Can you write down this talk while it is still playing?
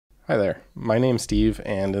Hi there, my name's Steve,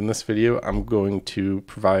 and in this video I'm going to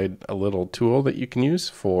provide a little tool that you can use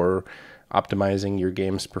for optimizing your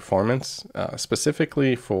game's performance,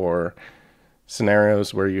 specifically for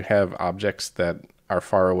scenarios where you have objects that are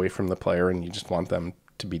far away from the player and you just want them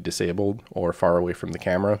to be disabled or far away from the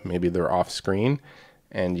camera. Maybe they're off screen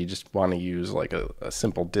and you just want to use like a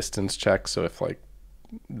simple distance check. So if like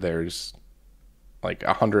there's like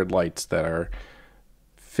 100 lights that are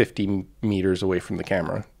 50 meters away from the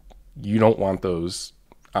camera, you don't want those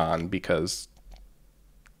on because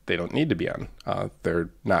they don't need to be on.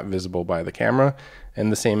 They're not visible by the camera. And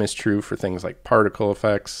the same is true for things like particle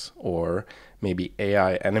effects or maybe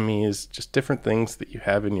AI enemies, just different things that you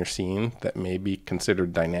have in your scene that may be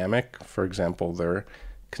considered dynamic. For example, they're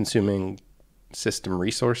consuming system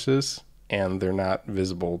resources and they're not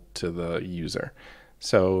visible to the user.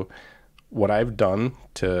 So what I've done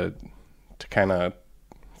to kind of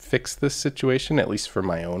fix this situation, at least for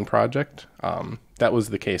my own project, that was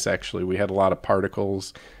the case actually. We had a lot of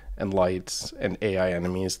particles and lights and AI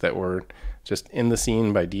enemies that were just in the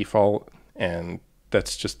scene by default, and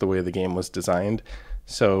that's just the way the game was designed.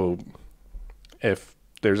 So if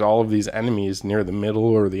there's all of these enemies near the middle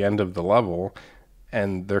or the end of the level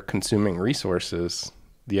and they're consuming resources,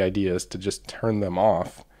 the idea is to just turn them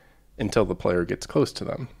off until the player gets close to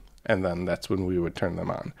them, and then that's when we would turn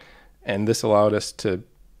them on. And this allowed us to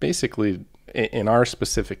basically, in our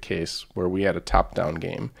specific case where we had a top-down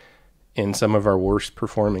game, in some of our worst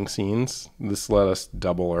performing scenes, this let us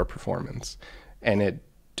double our performance. And it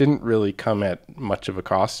didn't really come at much of a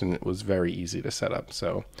cost, and it was very easy to set up.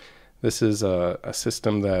 So this is a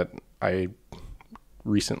system that I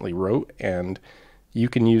recently wrote, and you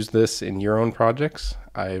can use this in your own projects.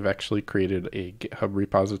 I've actually created a GitHub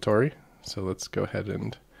repository. So let's go ahead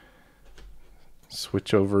and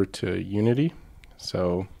switch over to Unity.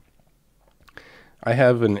 So I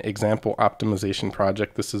have an example optimization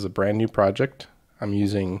project. This is a brand new project. I'm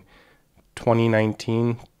using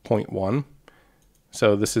 2019.1.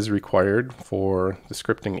 So this is required for the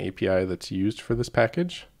scripting API that's used for this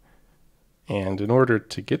package. And in order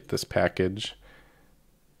to get this package,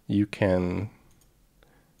 you can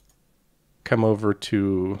come over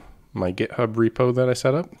to my GitHub repo that I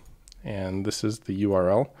set up. And this is the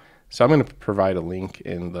URL. So I'm going to provide a link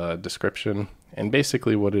in the description. And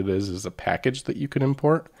basically what it is a package that you can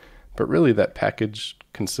import, but really that package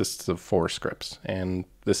consists of 4 scripts. And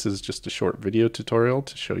this is just a short video tutorial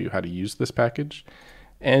to show you how to use this package.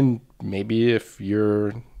 And maybe if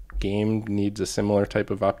your game needs a similar type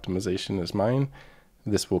of optimization as mine,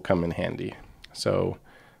 this will come in handy. So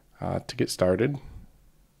to get started,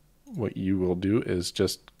 what you will do is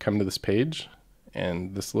just come to this page,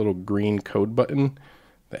 and this little green code button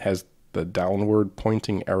that has the downward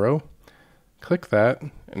pointing arrow, click that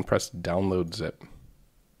and press download zip.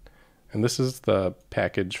 And this is the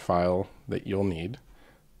package file that you'll need.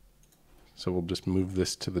 So we'll just move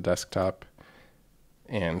this to the desktop,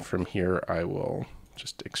 and from here I will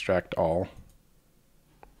just extract all.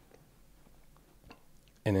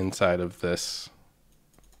 And inside of this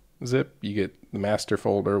zip you get the master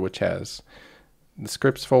folder, which has the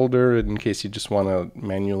scripts folder in case you just want to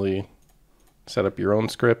manually set up your own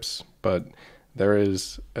scripts, but there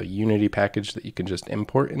is a Unity package that you can just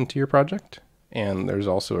import into your project, and there's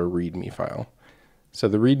also a README file. So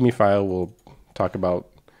the README file will talk about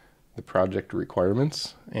the project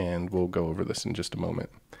requirements, and we'll go over this in just a moment.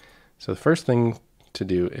 So the first thing to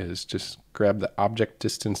do is just grab the object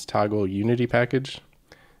distance toggle Unity package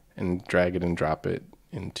and drag it and drop it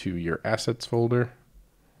into your assets folder.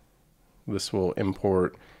 This will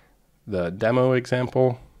import the demo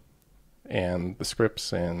example and the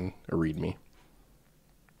scripts and a README.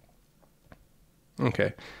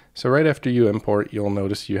 Okay, so right after you import, you'll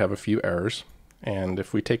notice you have a few errors. And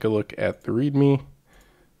if we take a look at the README,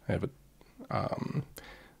 I have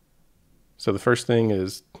so the first thing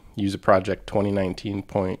is use a project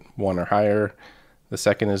 2019.1 or higher. The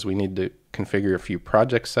second is we need to configure a few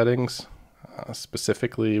project settings.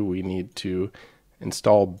 Specifically, we need to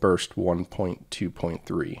install burst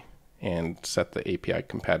 1.2.3 and set the API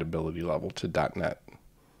compatibility level to .NET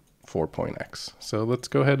 4.x. So let's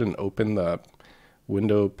go ahead and open the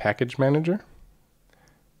Window Package Manager,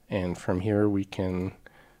 and from here we can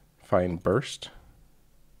find burst,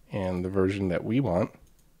 and the version that we want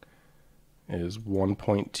is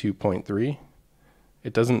 1.2.3.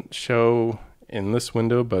 It doesn't show in this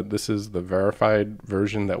window, but this is the verified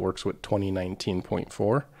version that works with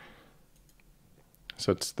 2019.4.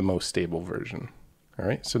 So it's the most stable version. All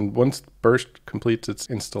right, so once burst completes its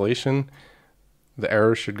installation, the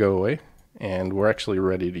error should go away, and we're actually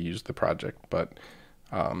ready to use the project. But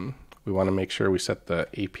we want to make sure we set the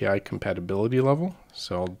API compatibility level.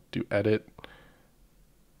 So I'll do edit,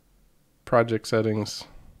 project settings,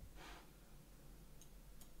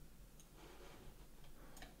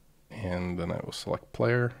 and then I will select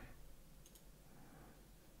player.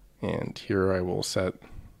 And here I will set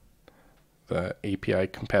the API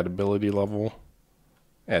compatibility level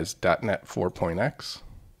as .NET 4.x.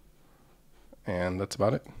 And that's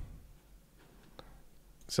about it.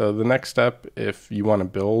 So the next step, if you want to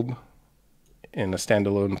build in a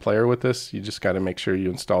standalone player with this, you just got to make sure you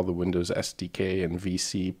install the Windows Sdk and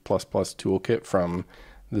VC++ toolkit from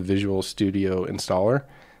the Visual Studio installer.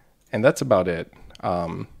 And that's about it.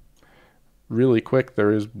 Really quick,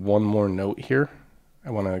 there is one more note here. I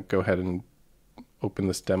want to go ahead and open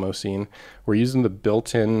this demo scene. We're using the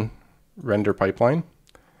built-in render pipeline,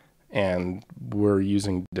 and we're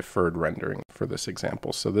using deferred rendering for this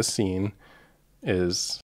example. So this scene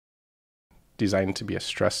is designed to be a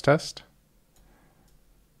stress test.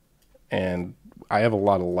 And I have a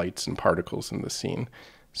lot of lights and particles in the scene.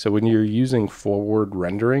 So when you're using forward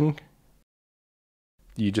rendering,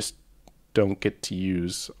 you just don't get to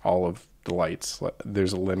use all of the lights.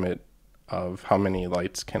 There's a limit of how many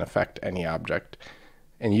lights can affect any object.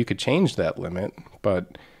 And you could change that limit,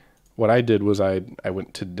 but what I did was I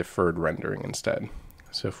went to deferred rendering instead.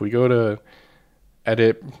 So if we go to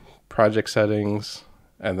edit, project settings,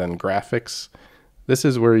 and then graphics, this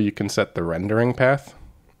is where you can set the rendering path.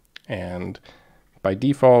 And by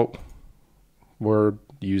default, we're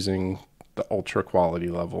using the ultra quality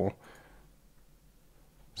level.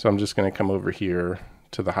 So I'm just going to come over here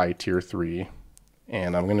to the high tier 3,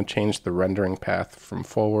 and I'm going to change the rendering path from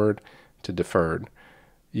forward to deferred.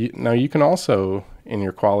 Now you can also, in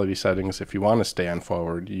your quality settings, if you want to stay on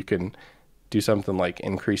forward, you can do something like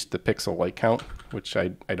increase the pixel light count, which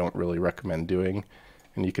I don't really recommend doing.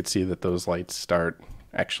 And you could see that those lights start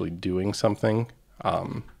actually doing something.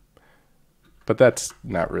 But that's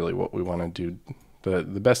not really what we want to do.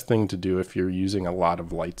 The best thing to do if you're using a lot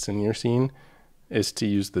of lights in your scene is to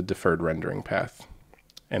use the deferred rendering path.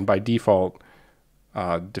 And by default,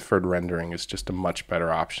 deferred rendering is just a much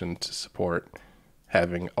better option to support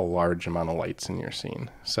having a large amount of lights in your scene.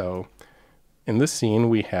 So in this scene,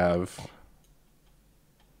 we have,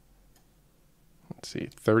 let's see,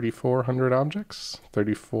 3,400 objects,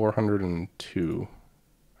 3,402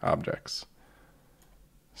 objects.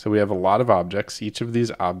 So we have a lot of objects. Each of these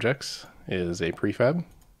objects is a prefab.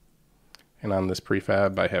 And on this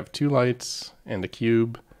prefab, I have 2 lights and a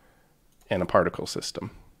cube and a particle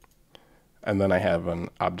system. And then I have an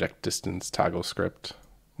object distance toggle script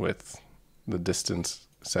with the distance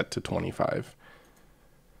set to 25.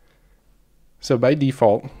 So by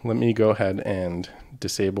default, let me go ahead and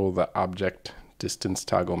disable the object distance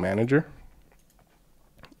toggle manager,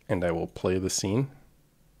 and I will play the scene.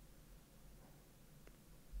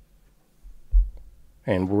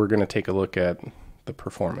 And we're going to take a look at the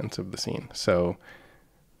performance of the scene. So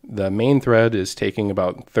the main thread is taking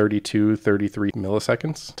about 32, 33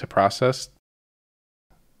 milliseconds to process,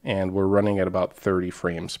 and we're running at about 30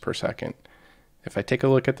 frames per second. If I take a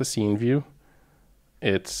look at the scene view,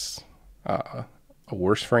 it's a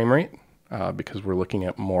worse frame rate because we're looking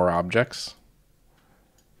at more objects,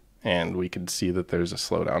 and we can see that there's a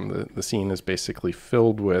slowdown. The scene is basically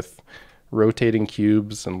filled with rotating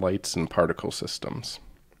cubes and lights and particle systems.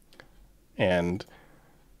 And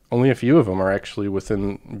only a few of them are actually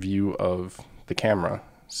within view of the camera.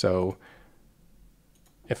 So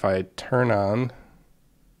if I turn on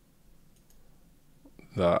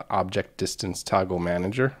the object distance toggle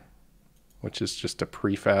manager, which is just a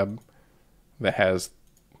prefab that has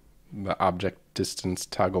the object distance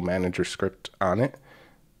toggle manager script on it.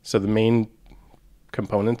 So the main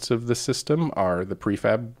components of the system are the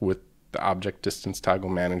prefab with the object distance toggle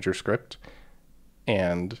manager script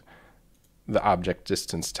and the object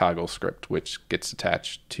distance toggle script, which gets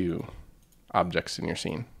attached to objects in your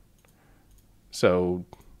scene. So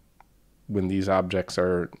when these objects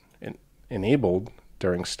are enabled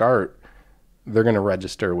during start, they're going to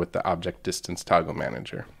register with the object distance toggle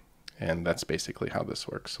manager. And that's basically how this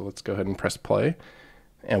works. So let's go ahead and press play,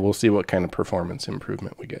 and we'll see what kind of performance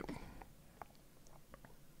improvement we get.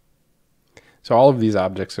 So all of these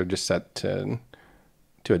objects are just set to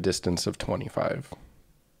a distance of 25.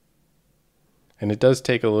 And it does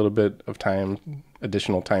take a little bit of time,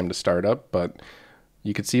 additional time to start up, but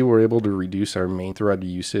you can see we're able to reduce our main thread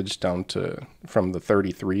usage down to from the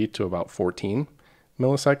 33 to about 14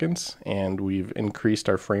 milliseconds, and we've increased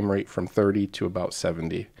our frame rate from 30 to about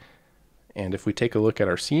 70. And if we take a look at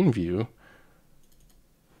our scene view,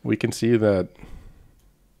 we can see that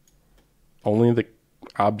only the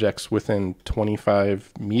objects within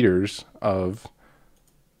 25 meters of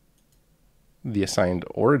the assigned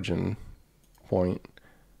origin point,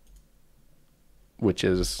 which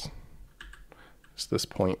is this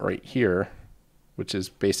point right here, which is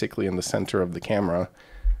basically in the center of the camera,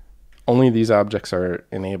 only these objects are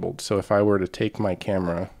enabled. So if I were to take my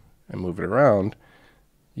camera and move it around,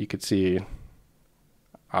 you could see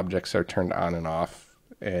objects are turned on and off,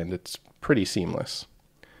 and it's pretty seamless.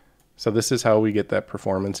 So this is how we get that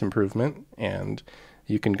performance improvement, and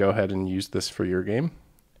you can go ahead and use this for your game.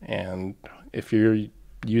 And if you're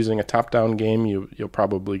using a top-down game, you'll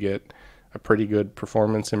probably get a pretty good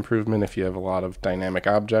performance improvement if you have a lot of dynamic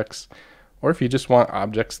objects. Or if you just want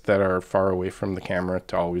objects that are far away from the camera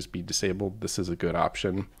to always be disabled, this is a good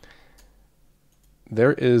option.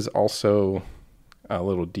 There is also a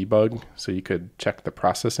little debug, so you could check the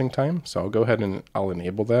processing time. So I'll go ahead and I'll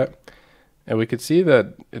enable that. And we could see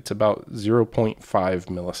that it's about 0.5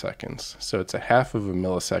 milliseconds. So it's a half of a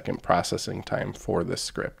millisecond processing time for this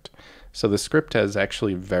script. So the script has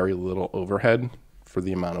actually very little overhead for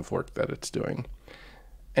the amount of work that it's doing.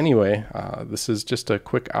 Anyway, this is just a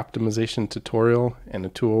quick optimization tutorial and a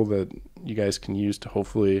tool that you guys can use to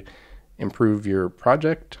hopefully improve your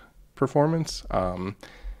project performance.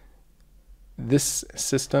 This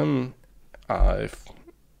system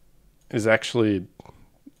is actually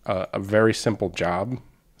a very simple job,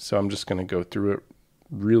 so I'm just going to go through it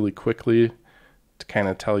really quickly to kind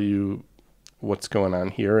of tell you what's going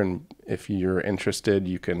on here, and if you're interested,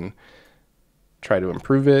 you can try to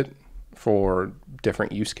improve it for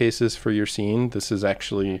different use cases for your scene. This is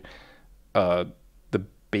actually the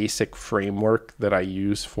basic framework that I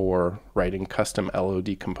use for writing custom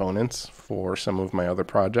LOD components for some of my other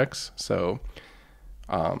projects. So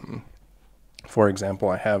for example,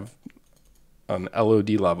 I have an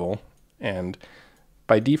LOD level, and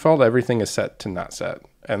by default everything is set to not set,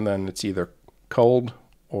 and then it's either cold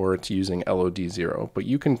or it's using LOD 0. But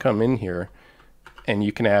you can come in here and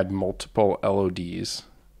you can add multiple LODs,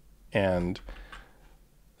 and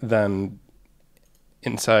then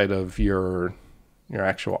inside of your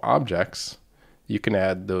actual objects you can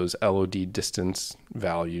add those LOD distance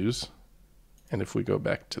values. And if we go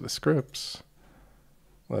back to the scripts,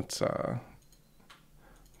 let's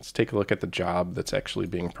take a look at the job that's actually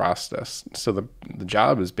being processed. So the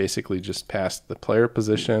job is basically just past the player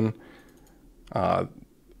position,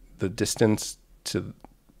 the distance to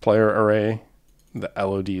player array, the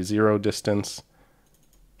LOD 0 distance,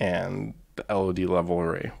 and the LOD level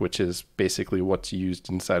array, which is basically what's used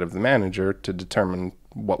inside of the manager to determine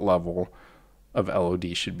what level of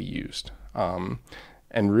LOD should be used. And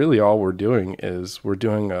really all we're doing is we're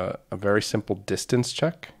doing a very simple distance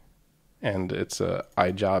check, and it's a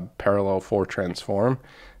iJob parallel for transform.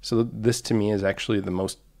 So this to me is actually the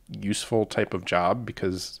most useful type of job,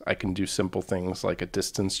 because I can do simple things like a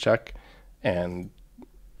distance check and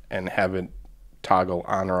have it toggle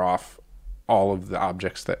on or off all of the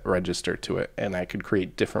objects that register to it, and I could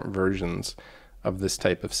create different versions of this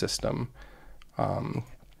type of system.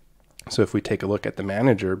 So if we take a look at the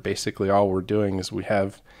manager, basically all we're doing is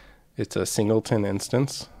it's a singleton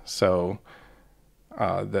instance, so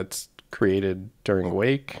that's created during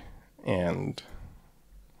wake, and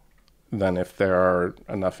then if there are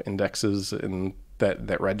enough indexes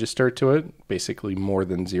that register to it, basically more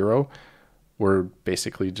than 0, we're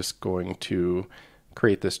basically just going to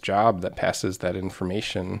create this job that passes that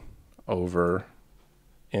information over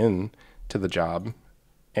into the job.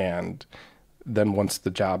 And then once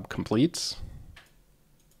the job completes,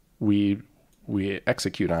 we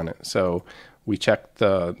execute on it. So we check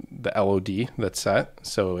the LOD that's set.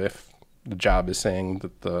 So if the job is saying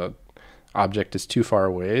that the object is too far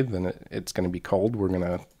away, then it's going to be cold. We're going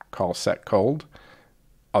to call set cold.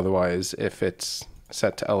 Otherwise, if it's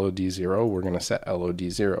set to LOD 0, we're going to set LOD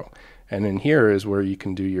 0. And in here is where you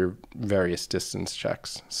can do your various distance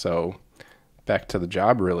checks. So back to the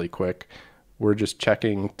job really quick, we're just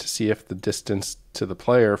checking to see if the distance to the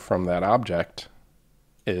player from that object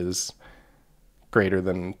is greater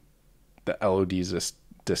than the LOD's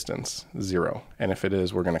distance, 0. And if it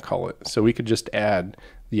is, we're going to call it. So we could just add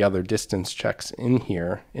the other distance checks in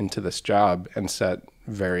here into this job and set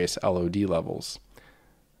various LOD levels.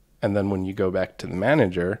 And then when you go back to the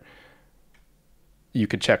manager, you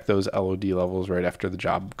could check those LOD levels right after the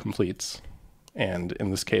job completes. And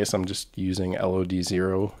in this case, I'm just using LOD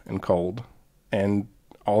 0 and cold. And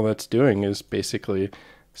all that's doing is basically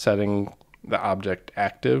setting the object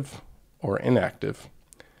active or inactive.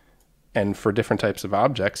 And for different types of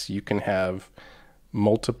objects, you can have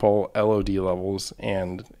multiple LOD levels.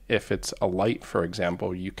 And if it's a light, for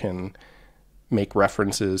example, you can make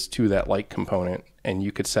references to that light component, and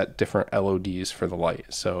you could set different LODs for the light.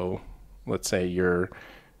 So let's say your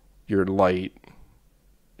light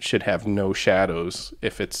should have no shadows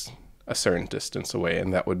if it's a certain distance away,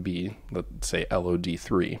 and that would be, let's say, LOD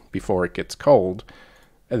 3 before it gets cold.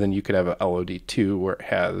 And then you could have a LOD 2 where it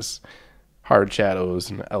has hard shadows,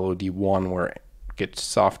 and LOD 1 where it gets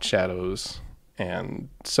soft shadows, and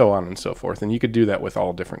so on and so forth. And you could do that with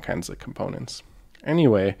all different kinds of components.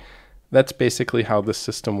 Anyway, that's basically how this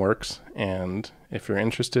system works. And if you're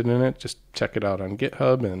interested in it, just check it out on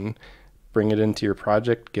GitHub and bring it into your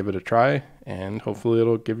project, give it a try, and hopefully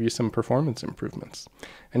it'll give you some performance improvements.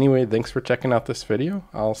 Anyway, thanks for checking out this video.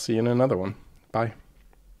 I'll see you in another one. Bye.